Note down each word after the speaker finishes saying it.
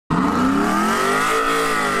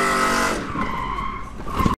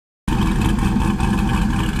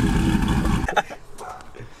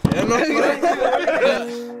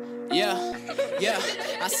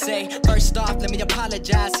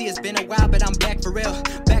apologize. See, it's been a while, but I'm back for real.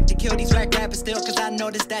 Back to kill these rap rappers still, cause I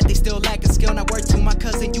noticed that they still lack a skill. Now word to my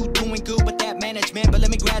cousin, you doing good with that management, but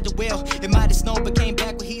let me grab the wheel. It might have snowed, but came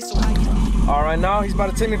back with heat, so I... Alright, now he's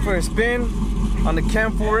about to take me for a spin on the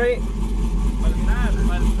Cam 48.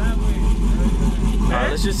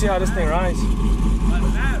 Let's just see how this thing rides.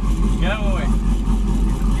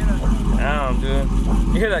 Damn, dude.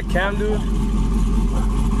 You hear that cam, dude?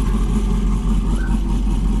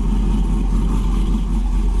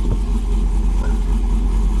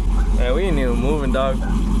 Man, we ain't even moving, dog.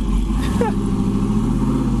 Damn!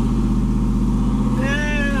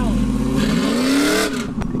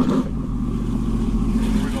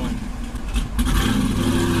 We're going.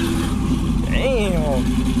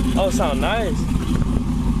 Damn. Oh, sound nice.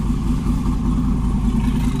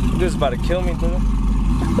 Dude's about to kill me, dude.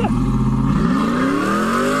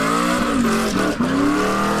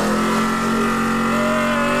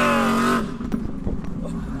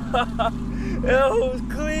 That was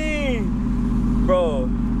clean, bro.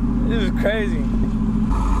 This is crazy. Yeah.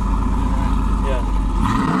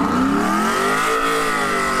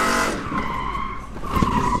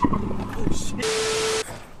 Oh shit.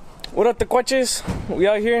 What up, Takuaches? We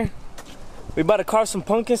out here. We about to carve some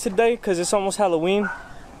pumpkins today because it's almost Halloween.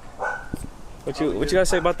 What you gotta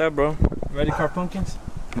say about that, bro? Ready to carve pumpkins?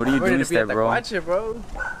 What are you doing there, bro? Hit him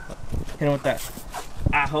with that.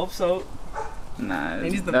 I hope so. Nah,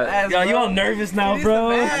 he's the mask, yo, you all nervous now, bro?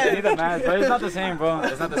 I need the mask, but it's not the same, bro.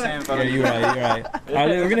 It's not the same. Yeah, you're right, you're right. Alright,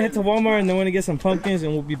 we're gonna head to Walmart and then we're gonna get some pumpkins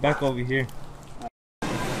and we'll be back over here. You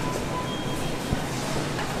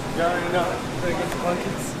already know, we're gonna get some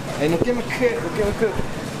pumpkins. Hey, no, give me a cook, no, give me a cook.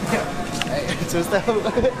 Hey, twist that.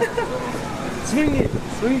 Swing it,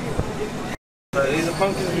 swing it. These are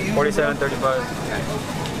pumpkins. 47.35.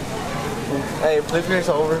 Hey, flip yours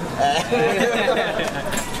over.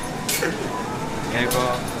 Yeah, bro.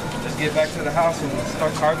 Let's get back to the house and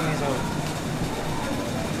start carving these up.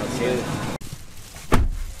 That's it.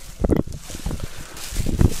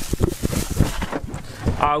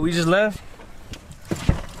 We just left.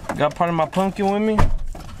 Got part of my pumpkin with me,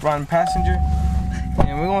 riding passenger.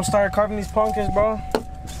 And we're gonna start carving these pumpkins, bro.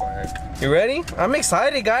 You ready? I'm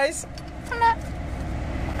excited, guys.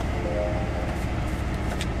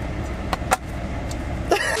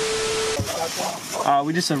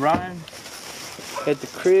 We just arrived at the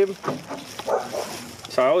crib.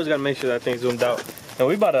 So I always gotta make sure that thing's zoomed out. And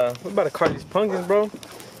we about to carve these pumpkins, bro.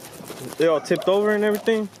 They all tipped over and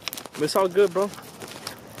everything. But it's all good, bro.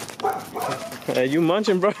 Hey, you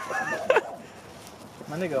munching, bro?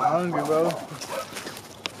 My nigga hungry, bro.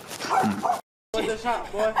 What's the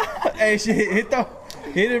shot, boy? Hey, shit, hit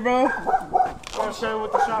it, bro. Gonna show you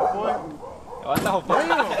with the shot, boy. What the fuck?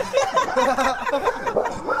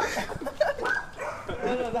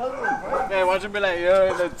 Hey, watch him be like,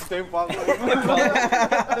 yo, the same problem.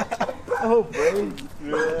 Oh, bro.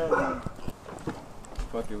 Yeah.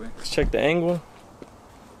 Fuck it, man. Let's check the angle.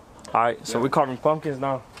 Alright, so we're carving pumpkins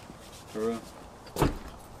now. For real. Are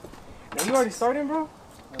you already starting, bro?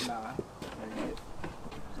 Nah.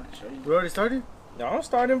 We already started? No, I'm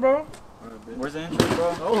starting, bro. Where's the intro,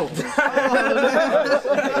 bro? Oh.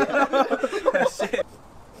 Shit.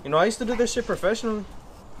 You know, I used to do this shit professionally.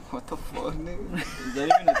 What the fuck, nigga? Is that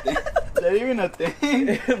even a thing? Is that even a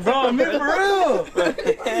thing? Bro, I mean, for real.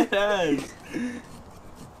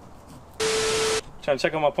 Trying to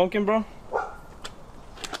check out my pumpkin, bro?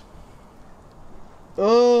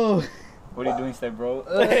 Oh. What are you doing, step bro?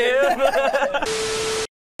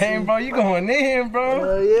 Damn, bro, you going in,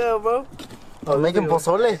 bro? Yeah, bro. I'm making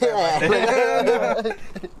pozole.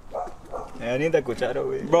 Yeah, I need that cuchara,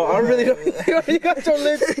 wey. Bro, I really don't. You got your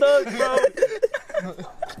lips stuck, bro.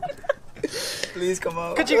 Please come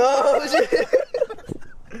out. Oh, shit.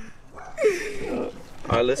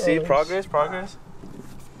 Alright, let's see. Progress.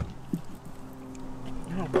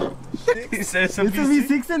 He said some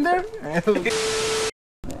V6 in there?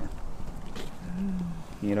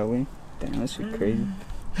 You know what? Damn, that shit crazy.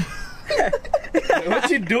 What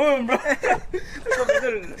you doing, bro?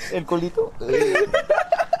 El colito.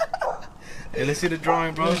 Hey, let's see the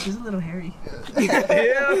drawing, bro. She's a little hairy.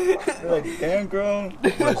 Yeah. Like, damn, girl.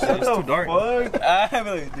 It's too dark. Fuck? I'm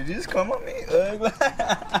like, did you just come on me? Dang.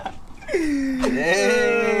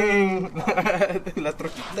 La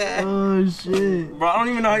troquita. Oh, shit. Bro, I don't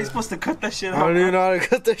even know how you're supposed to cut that shit I out. don't even know how to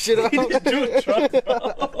cut that shit out. You drew a truck, bro.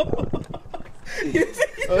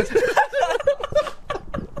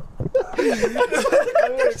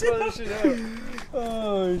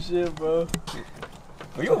 Oh, shit, bro.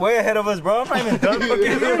 Well, you're way ahead of us, bro. I'm not even done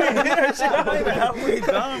fucking. I'm not even halfway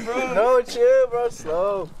done, bro. No, chill, bro.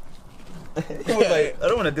 Slow. He was like, I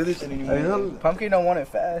don't want to do this anymore. Pumpkin don't want it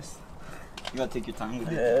fast. You gotta take your time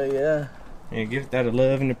with it. Yeah, yeah. And give that a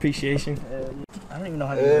love and appreciation. I don't even know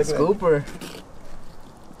how to use a scooper.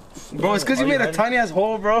 Bro, it's because you made a tiny ass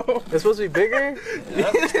hole, bro. It's supposed to be bigger?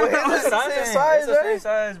 It's the same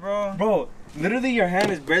size, bro. Bro, literally your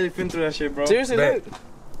hand is barely fitting through that shit, bro. Seriously, look.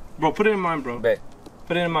 Bro, put it in mine, bro. Bet.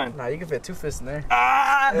 Put it in mine. Nah, you can fit 2 fists in there.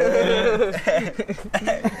 Ah!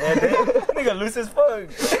 Nigga loose as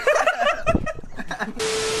fuck.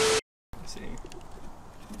 See.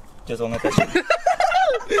 Just don't let that shit.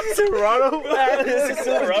 Serrano?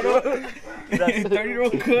 Serrano. That's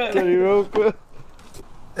 30-year-old cut. 30-year-old cut.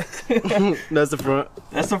 That's the front.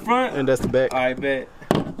 That's the front? And that's the back. I bet.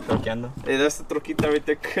 Troqueando. Hey, that's the troquita right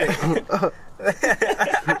there.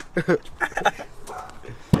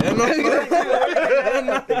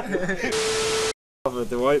 With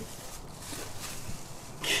the wipe.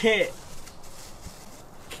 Kit.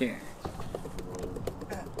 Can't.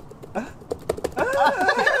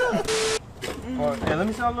 Hey, let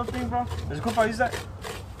me see that little thing, bro. Is it cool if I use that?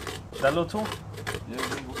 That little tool? Yeah,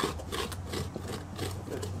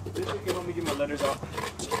 This thing can help me get my letters out.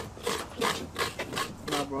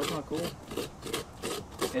 Nah, bro, it's not cool.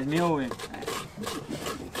 es mío, güey.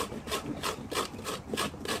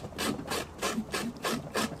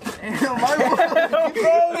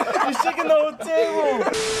 You're shaking the whole table.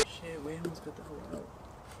 Shit, we almost got the whole out.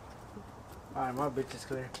 Alright, my bitch is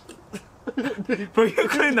clear. Bro, you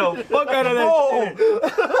clean the fuck out of that shit.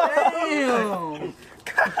 Damn!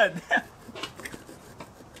 God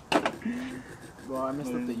damn. Bro, I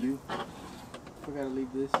messed up the U. Forgot to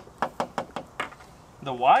leave this.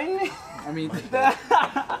 The wine? I mean,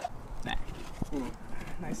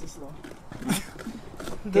 nice and slow.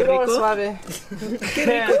 Duro suave.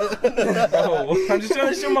 Bro, I'm just trying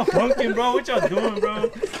to show my pumpkin, bro. What y'all doing, bro?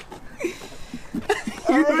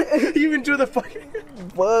 You even drew the fucking...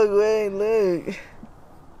 Fuck, wait, look.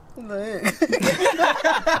 Look.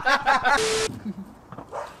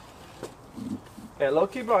 Hey, low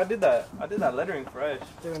key, bro, I did that lettering fresh.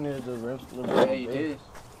 They needed the rims a little Yeah, bit. you did.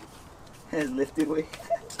 Es lifted, güey.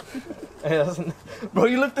 Hey, bro,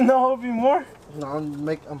 you lifting the whole even more? No,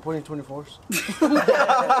 I'm putting 24s.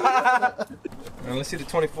 Now, let's see the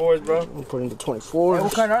 24s, bro. I'm putting the 24s. Hey,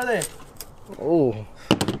 what kind are they? Oh.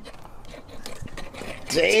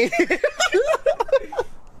 Damn.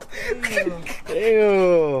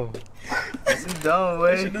 Damn. That's dumb,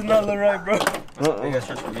 That shit güey. does not look right, bro. Big ass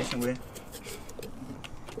transformation, güey.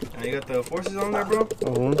 And you got the forces on there, bro?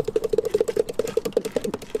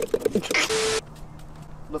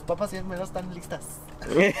 Los papas y el mero están listas.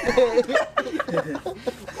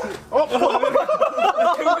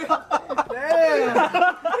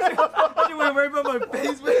 You went right by my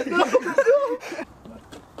face, man.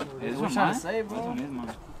 This What you trying to say, bro? This one is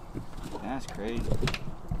mine. That's crazy.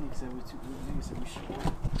 Nigga said we should.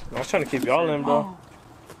 I was trying to keep y'all in, bro.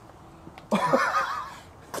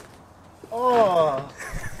 Oh.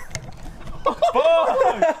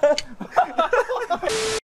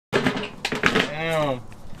 Damn.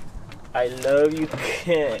 I love you,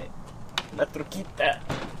 kid. La truquita.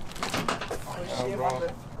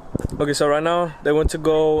 Okay, so right now they went to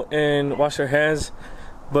go and wash their hands,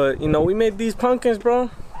 but you know we made these pumpkins, bro,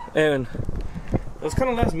 and it was kind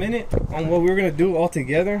of last minute on what we were gonna do all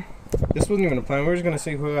together. This wasn't even a plan. We were just gonna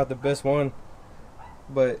see who got the best one,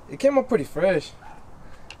 but it came out pretty fresh.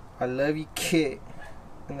 I love you, kid.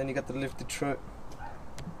 And then you got the lifted truck.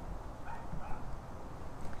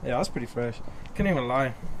 Yeah, that's pretty fresh. Can't even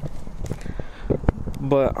lie.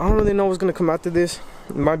 But I don't really know what's gonna come after this.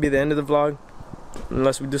 It might be the end of the vlog,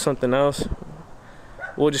 unless we do something else.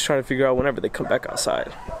 We'll just try to figure out whenever they come back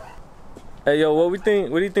outside. Hey, yo, what do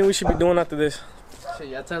you think we should be doing after this? Shit,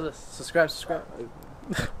 yeah, tell us. Subscribe.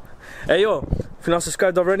 Hey, yo, if you're not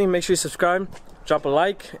subscribed already, make sure you subscribe, drop a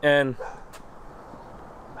like, and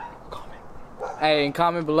Hey, and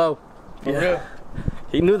comment below. For real.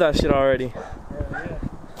 he knew that shit already.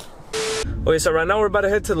 Okay, so right now we're about to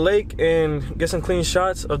head to the lake and get some clean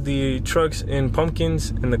shots of the trucks and pumpkins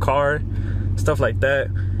in the car, stuff like that.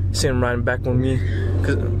 See him riding back with me.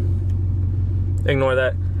 Cause ignore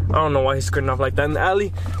that. I don't know why he's skirting off like that in the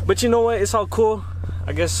alley, but you know what? It's all cool.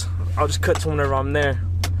 I guess I'll just cut to whenever I'm there.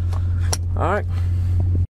 All right.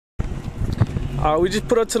 We just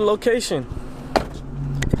put up to the location.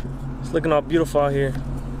 It's looking all beautiful out here.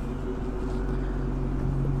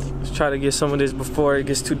 Let's try to get some of this before it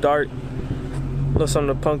gets too dark. Look, some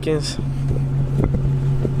of the pumpkins.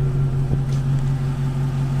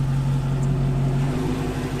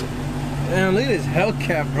 Damn, look at this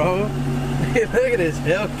Hellcat, bro. Look at this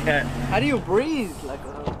Hellcat. How do you breathe? Like,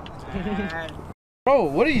 Bro,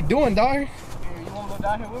 what are you doing, dog? You wanna go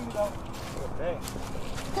down here with me, though? Okay.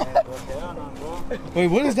 Wait,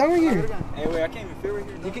 what is down here? Hey, wait, I can't even fit right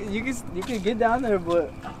here. You can get down there,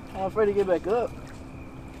 but I'm afraid to get back up.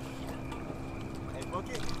 Hey, fuck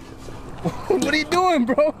it. What are you doing,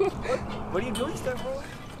 bro? What are you doing, stuff, bro?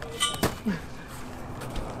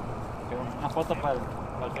 Una foto para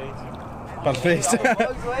el face.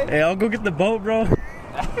 Hey, I'll go get the boat, bro. All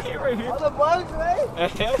the bugs, right?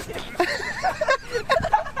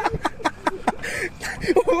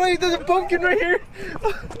 Wait, there's a pumpkin right here.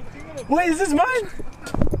 Wait, is this mine?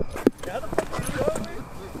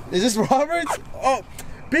 Is this Robert's? Oh,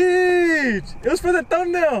 bitch! It was for the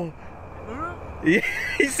thumbnail. Yeah,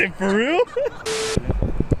 he said for real.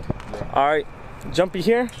 All right, Jumpie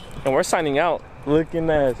here, and we're signing out. Looking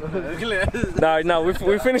at. No,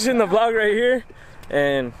 we're finishing the vlog right here,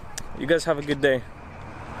 and you guys have a good day.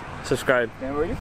 Subscribe.